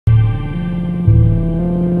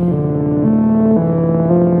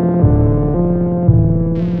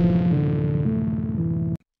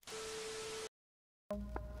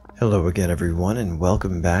Hello again everyone and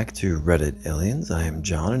welcome back to Reddit Aliens. I am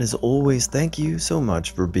John and as always thank you so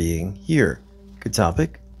much for being here. Good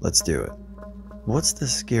topic, let's do it. What's the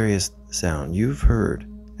scariest sound you've heard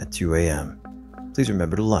at 2 a.m.? Please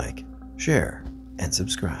remember to like, share, and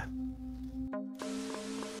subscribe.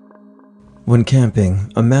 When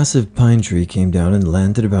camping, a massive pine tree came down and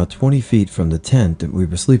landed about 20 feet from the tent that we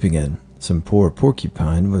were sleeping in. Some poor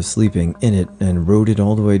porcupine was sleeping in it and rode it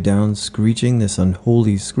all the way down, screeching this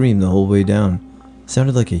unholy scream the whole way down.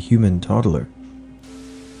 Sounded like a human toddler.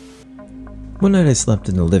 One night I slept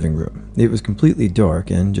in the living room. It was completely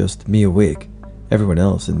dark and just me awake. Everyone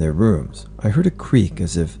else in their rooms. I heard a creak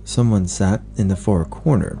as if someone sat in the far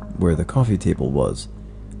corner where the coffee table was.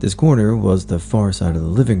 This corner was the far side of the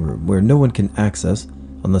living room where no one can access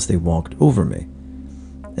unless they walked over me.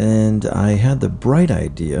 And I had the bright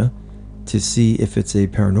idea to see if it's a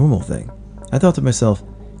paranormal thing. I thought to myself,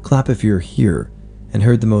 clap if you're here, and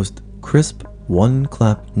heard the most crisp one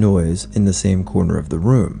clap noise in the same corner of the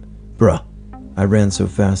room. Bruh, I ran so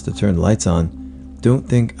fast to turn the lights on. Don't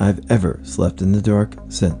think I've ever slept in the dark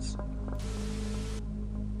since.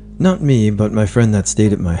 Not me, but my friend that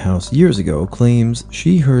stayed at my house years ago claims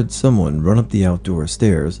she heard someone run up the outdoor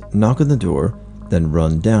stairs, knock on the door, then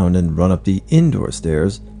run down and run up the indoor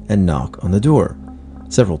stairs and knock on the door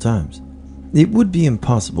several times. It would be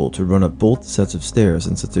impossible to run up both sets of stairs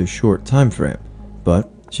in such a short time frame,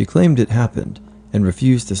 but she claimed it happened and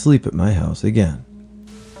refused to sleep at my house again.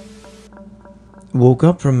 Woke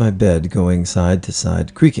up from my bed going side to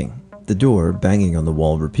side creaking, the door banging on the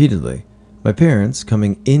wall repeatedly, my parents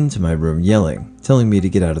coming into my room yelling, telling me to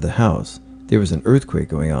get out of the house. There was an earthquake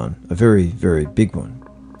going on, a very, very big one.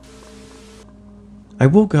 I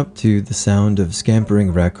woke up to the sound of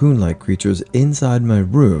scampering raccoon-like creatures inside my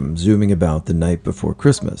room zooming about the night before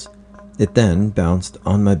Christmas. It then bounced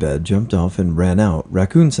on my bed, jumped off, and ran out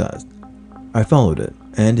raccoon-sized. I followed it,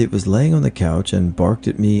 and it was laying on the couch and barked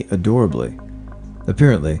at me adorably.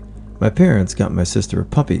 Apparently, my parents got my sister a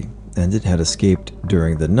puppy, and it had escaped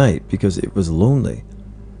during the night because it was lonely.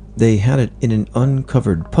 They had it in an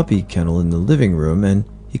uncovered puppy kennel in the living room, and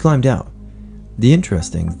he climbed out. The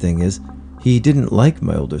interesting thing is, he didn't like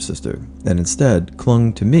my older sister, and instead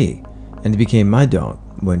clung to me, and became my dog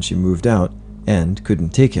when she moved out and couldn't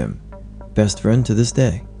take him. Best friend to this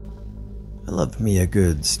day. I love me a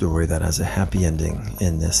good story that has a happy ending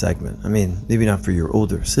in this segment. I mean, maybe not for your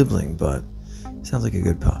older sibling, but sounds like a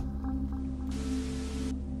good pup.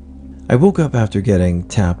 I woke up after getting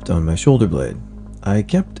tapped on my shoulder blade. I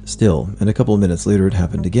kept still, and a couple of minutes later it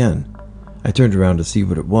happened again. I turned around to see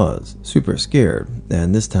what it was, super scared,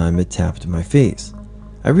 and this time it tapped my face.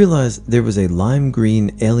 I realized there was a lime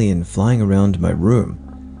green alien flying around my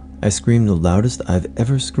room. I screamed the loudest I've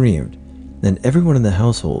ever screamed, and everyone in the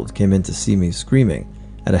household came in to see me screaming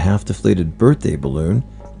at a half-deflated birthday balloon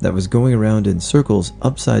that was going around in circles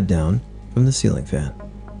upside down from the ceiling fan.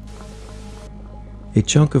 A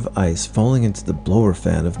chunk of ice falling into the blower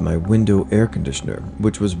fan of my window air conditioner,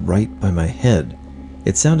 which was right by my head.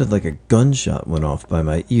 It sounded like a gunshot went off by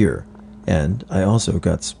my ear, and I also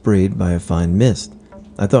got sprayed by a fine mist.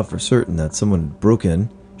 I thought for certain that someone had broken in,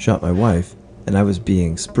 shot my wife, and I was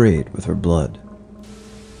being sprayed with her blood.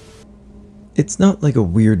 It's not like a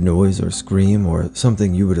weird noise or scream or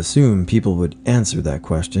something you would assume people would answer that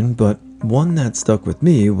question, but one that stuck with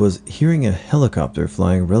me was hearing a helicopter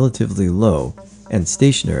flying relatively low and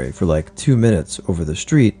stationary for like 2 minutes over the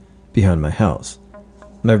street behind my house.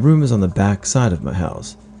 My room is on the back side of my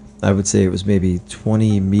house. I would say it was maybe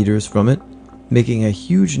 20 meters from it, making a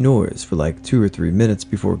huge noise for like 2 or 3 minutes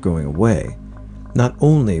before going away. Not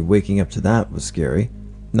only waking up to that was scary,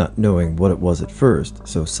 not knowing what it was at first,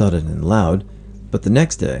 so sudden and loud, but the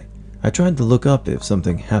next day, I tried to look up if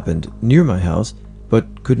something happened near my house,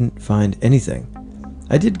 but couldn't find anything.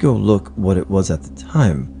 I did go look what it was at the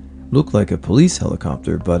time. Looked like a police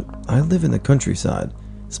helicopter, but I live in the countryside,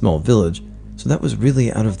 small village, so that was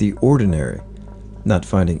really out of the ordinary. Not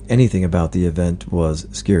finding anything about the event was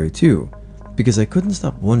scary too, because I couldn't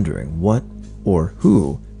stop wondering what or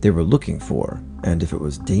who they were looking for, and if it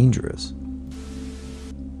was dangerous.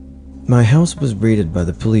 My house was raided by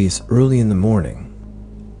the police early in the morning.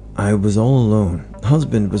 I was all alone.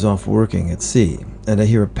 Husband was off working at sea, and I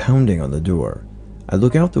hear a pounding on the door. I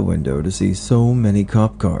look out the window to see so many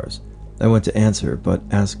cop cars. I went to answer, but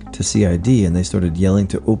asked to see ID, and they started yelling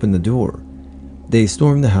to open the door. They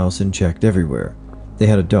stormed the house and checked everywhere. They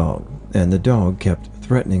had a dog, and the dog kept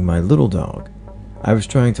threatening my little dog. I was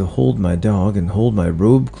trying to hold my dog and hold my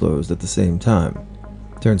robe closed at the same time.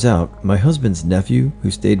 Turns out, my husband's nephew,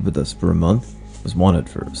 who stayed with us for a month, was wanted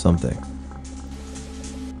for something.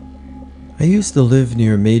 I used to live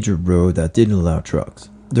near a major road that didn't allow trucks.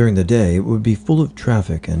 During the day, it would be full of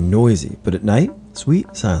traffic and noisy, but at night,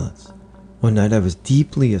 sweet silence. One night I was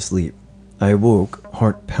deeply asleep. I awoke,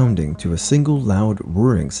 heart pounding, to a single loud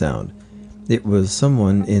whirring sound. It was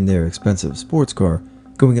someone in their expensive sports car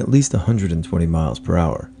going at least 120 miles per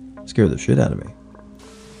hour. Scared the shit out of me.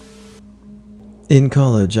 In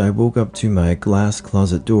college, I woke up to my glass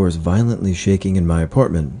closet doors violently shaking in my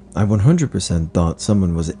apartment. I 100% thought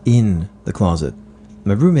someone was in the closet.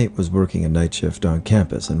 My roommate was working a night shift on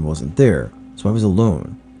campus and wasn't there, so I was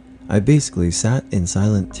alone. I basically sat in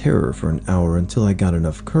silent terror for an hour until I got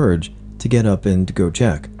enough courage to get up and go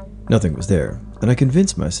check. Nothing was there, and I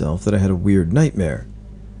convinced myself that I had a weird nightmare.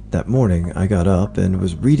 That morning, I got up and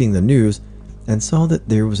was reading the news and saw that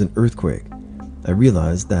there was an earthquake. I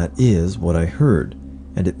realized that is what I heard,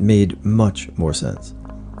 and it made much more sense.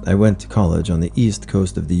 I went to college on the east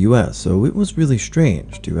coast of the US, so it was really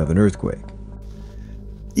strange to have an earthquake.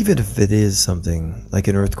 Even if it is something like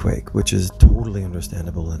an earthquake, which is totally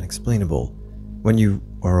understandable and explainable, when you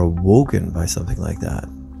are awoken by something like that,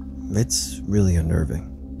 it's really unnerving.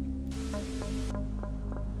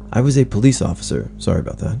 I was a police officer, sorry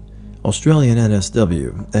about that, Australian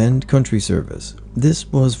NSW, and country service. This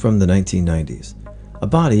was from the 1990s. A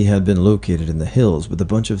body had been located in the hills with a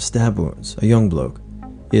bunch of stab wounds, a young bloke.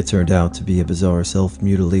 It turned out to be a bizarre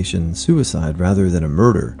self-mutilation suicide rather than a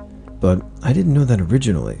murder, but I didn't know that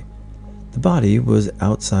originally. The body was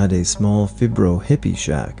outside a small fibro hippie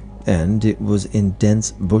shack, and it was in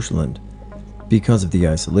dense bushland. Because of the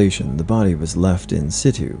isolation, the body was left in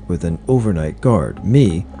situ with an overnight guard.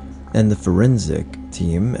 Me and the forensic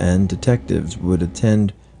team and detectives would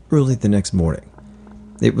attend early the next morning.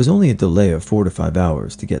 It was only a delay of 4 to 5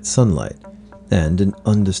 hours to get sunlight and an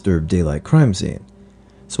undisturbed daylight crime scene.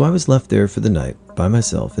 So I was left there for the night by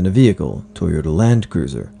myself in a vehicle, Toyota Land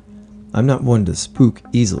Cruiser. I'm not one to spook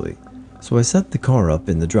easily, so I set the car up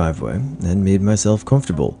in the driveway and made myself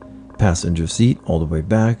comfortable. Passenger seat all the way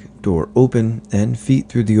back, door open, and feet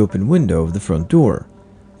through the open window of the front door.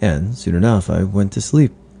 And soon enough I went to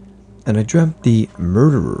sleep. And I dreamt the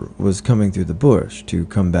murderer was coming through the bush to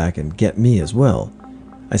come back and get me as well.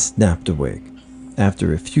 I snapped awake.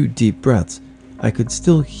 After a few deep breaths, I could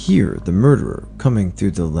still hear the murderer coming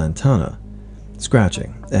through the lantana,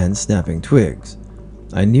 scratching and snapping twigs.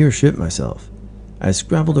 I near shit myself. I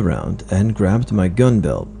scrabbled around and grabbed my gun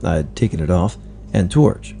belt, I'd taken it off, and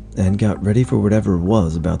torch, and got ready for whatever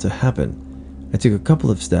was about to happen. I took a couple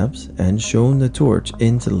of steps and shone the torch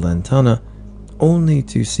into the lantana, only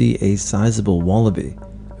to see a sizable wallaby,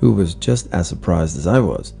 who was just as surprised as I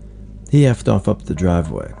was. He effed off up the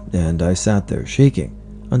driveway, and I sat there shaking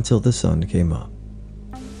until the sun came up.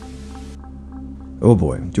 Oh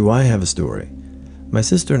boy, do I have a story. My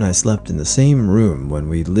sister and I slept in the same room when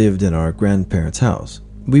we lived in our grandparents' house.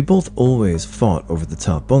 We both always fought over the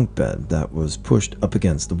top bunk bed that was pushed up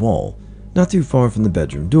against the wall, not too far from the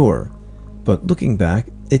bedroom door. But looking back,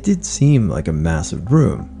 it did seem like a massive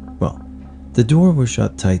room. Well, the door was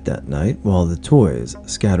shut tight that night while the toys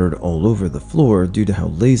scattered all over the floor due to how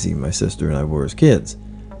lazy my sister and I were as kids,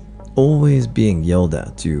 always being yelled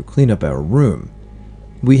at to clean up our room.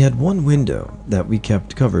 We had one window that we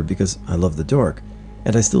kept covered because I love the dark,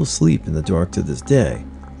 and I still sleep in the dark to this day.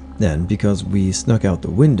 Then, because we snuck out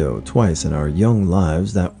the window twice in our young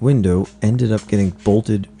lives, that window ended up getting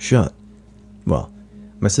bolted shut. Well,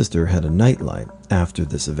 my sister had a nightlight after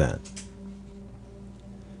this event.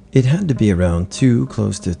 It had to be around 2,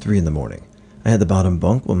 close to 3 in the morning. I had the bottom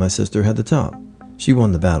bunk while my sister had the top. She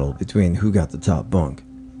won the battle between who got the top bunk,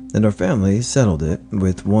 and our family settled it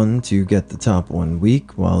with one to get the top one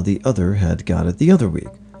week while the other had got it the other week.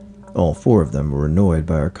 All 4 of them were annoyed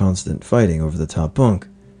by our constant fighting over the top bunk.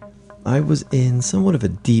 I was in somewhat of a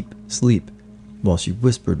deep sleep while she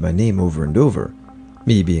whispered my name over and over.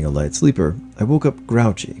 Me being a light sleeper, I woke up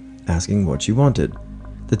grouchy, asking what she wanted.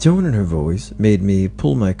 The tone in her voice made me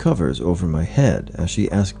pull my covers over my head as she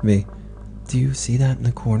asked me, "Do you see that in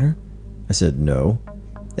the corner?" I said no,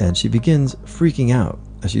 and she begins freaking out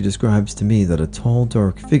as she describes to me that a tall,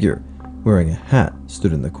 dark figure wearing a hat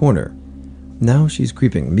stood in the corner. Now she's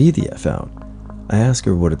creeping me the F out. I ask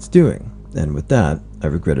her what it's doing, and with that, I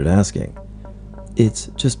regretted asking. It's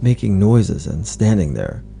just making noises and standing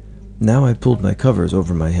there. Now I pulled my covers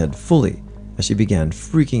over my head fully as she began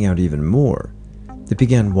freaking out even more. It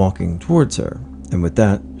began walking towards her, and with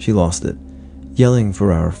that, she lost it, yelling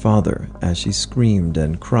for our father as she screamed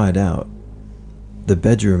and cried out. The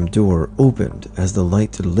bedroom door opened as the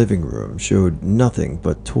light to the living room showed nothing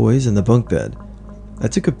but toys in the bunk bed. I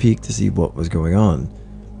took a peek to see what was going on,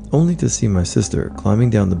 only to see my sister climbing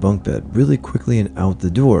down the bunk bed really quickly and out the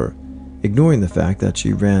door. ignoring the fact that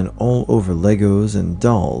she ran all over Legos and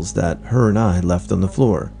dolls that her and I left on the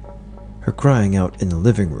floor. Her crying out in the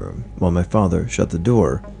living room while my father shut the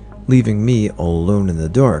door, leaving me all alone in the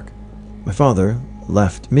dark. My father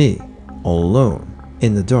left me all alone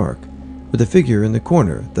in the dark with a figure in the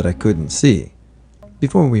corner that I couldn't see.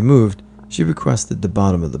 Before we moved, she requested the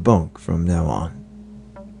bottom of the bunk from now on.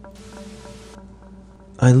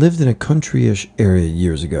 I lived in a country-ish area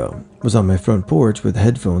years ago, was on my front porch with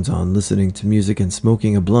headphones on listening to music and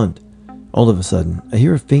smoking a blunt. All of a sudden, I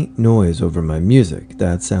hear a faint noise over my music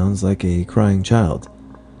that sounds like a crying child.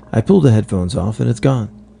 I pull the headphones off and it's gone.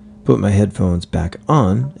 Put my headphones back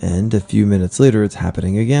on and a few minutes later it's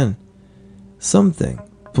happening again. Something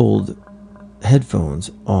pulled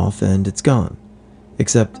headphones off and it's gone.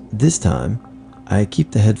 Except this time, I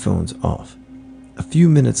keep the headphones off. A few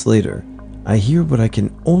minutes later, I hear what I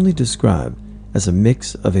can only describe as a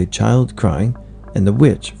mix of a child crying and the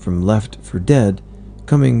witch from Left 4 Dead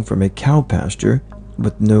coming from a cow pasture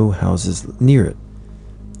with no houses near it.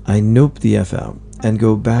 I nope the F out and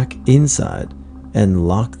go back inside and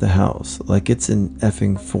lock the house like it's in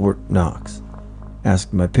effing Fort Knox.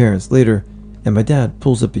 Ask my parents later, and my dad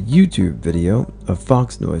pulls up a YouTube video of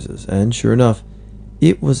fox noises, and sure enough,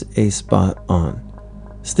 it was a spot on.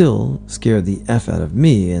 Still scared the F out of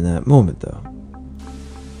me in that moment though.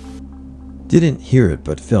 Didn't hear it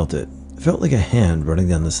but felt it. Felt like a hand running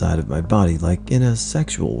down the side of my body like in a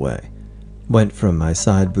sexual way. Went from my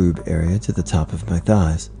side boob area to the top of my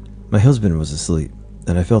thighs. My husband was asleep,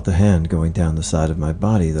 and I felt the hand going down the side of my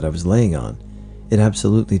body that I was laying on. It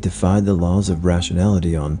absolutely defied the laws of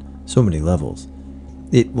rationality on so many levels.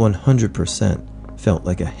 It 100% felt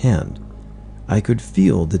like a hand. I could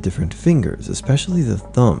feel the different fingers, especially the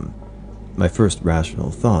thumb. My first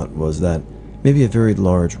rational thought was that maybe a very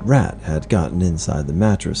large rat had gotten inside the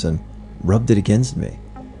mattress and rubbed it against me.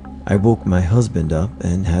 I woke my husband up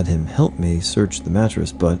and had him help me search the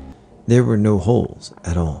mattress, but there were no holes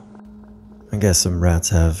at all. I guess some rats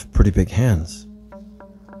have pretty big hands.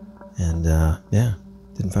 And yeah,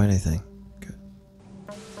 didn't find anything. Good.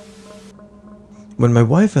 When my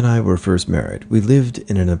wife and I were first married, we lived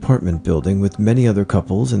in an apartment building with many other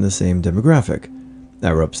couples in the same demographic.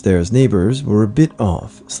 Our upstairs neighbors were a bit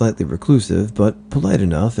off, slightly reclusive, but polite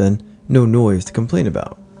enough and no noise to complain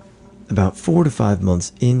about. About 4 to 5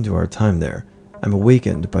 months into our time there, I'm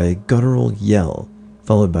awakened by a guttural yell,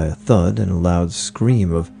 followed by a thud and a loud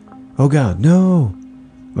scream of, "Oh God, no!"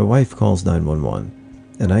 My wife calls 911,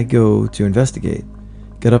 and I go to investigate.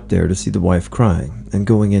 Get up there to see the wife crying and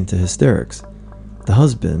going into hysterics. The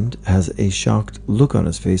husband has a shocked look on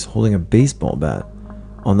his face holding a baseball bat.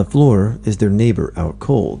 On the floor is their neighbor out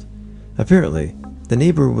cold. Apparently, the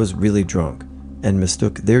neighbor was really drunk and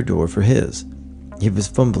mistook their door for his. He was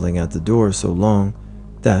fumbling at the door so long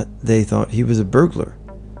that they thought he was a burglar.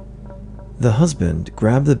 The husband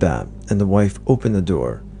grabbed the bat and the wife opened the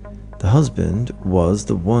door. The husband was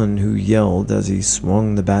the one who yelled as he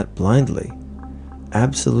swung the bat blindly.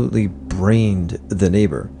 Absolutely brained the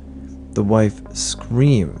neighbor. The wife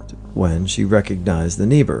screamed when she recognized the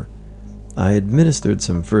neighbor. I administered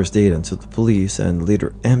some first aid until the police and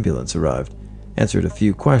later ambulance arrived, answered a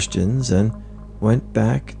few questions, and went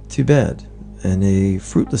back to bed in a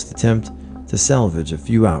fruitless attempt to salvage a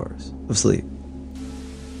few hours of sleep.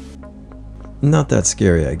 Not that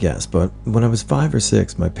scary, I guess, but when I was 5 or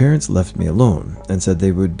 6, my parents left me alone and said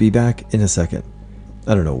they would be back in a second.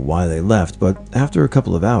 I don't know why they left, but after a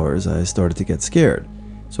couple of hours, I started to get scared,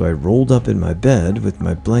 so I rolled up in my bed with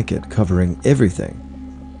my blanket covering everything.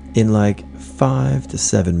 In like 5 to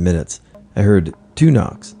 7 minutes, I heard 2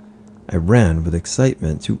 knocks. I ran with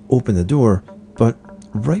excitement to open the door, but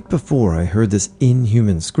right before I heard this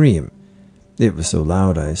inhuman scream, it was so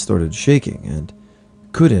loud I started shaking and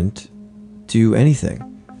couldn't do anything.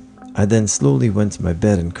 I then slowly went to my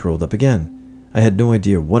bed and curled up again. I had no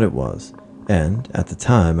idea what it was, and at the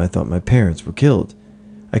time I thought my parents were killed.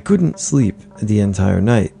 I couldn't sleep the entire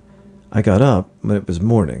night. I got up when it was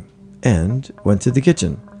morning and went to the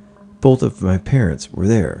kitchen. Both of my parents were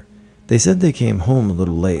there. They said they came home a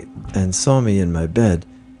little late and saw me in my bed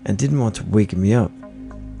and didn't want to wake me up.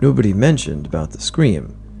 Nobody mentioned about the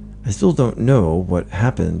scream. I still don't know what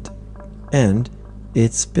happened, and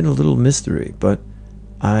it's been a little mystery, but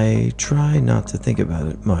I try not to think about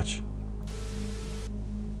it much.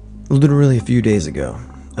 Literally a few days ago,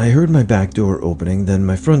 I heard my back door opening, then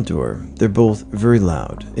my front door. They're both very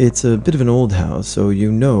loud. It's a bit of an old house, so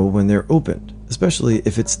you know when they're opened, especially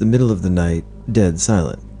if it's the middle of the night, dead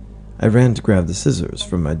silent. I ran to grab the scissors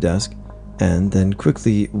from my desk and then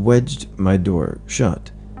quickly wedged my door shut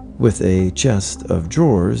with a chest of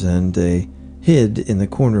drawers and a hid in the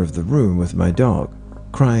corner of the room with my dog,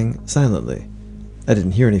 crying silently. I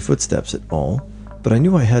didn't hear any footsteps at all, but I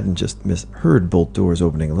knew I hadn't just misheard bolt doors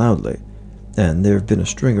opening loudly, and there have been a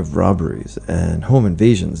string of robberies and home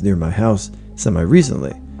invasions near my house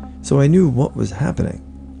semi-recently, so I knew what was happening.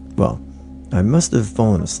 Well, I must have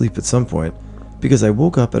fallen asleep at some point, because I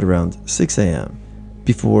woke up at around 6 a.m.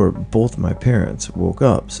 before both my parents woke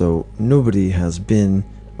up, so nobody has been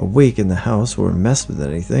awake in the house or messed with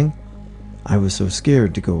anything. I was so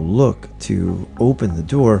scared to go look to open the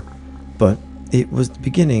door, but it was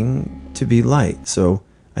beginning to be light, so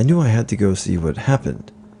I knew I had to go see what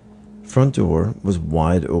happened. Front door was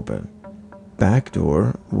wide open. Back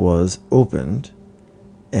door was opened,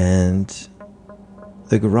 and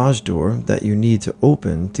the garage door that you need to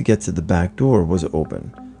open to get to the back door was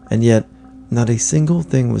open, and yet not a single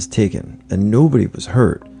thing was taken, and nobody was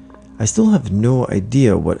hurt. I still have no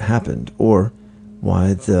idea what happened or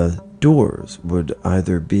why the doors would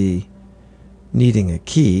either be needing a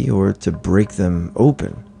key or to break them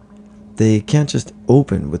open. They can't just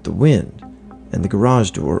open with the wind, and the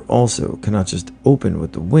garage door also cannot just open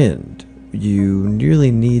with the wind. You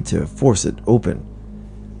nearly need to force it open.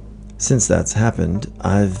 Since that's happened,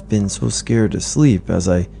 I've been so scared to sleep as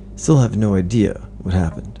I still have no idea what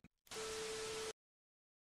happened.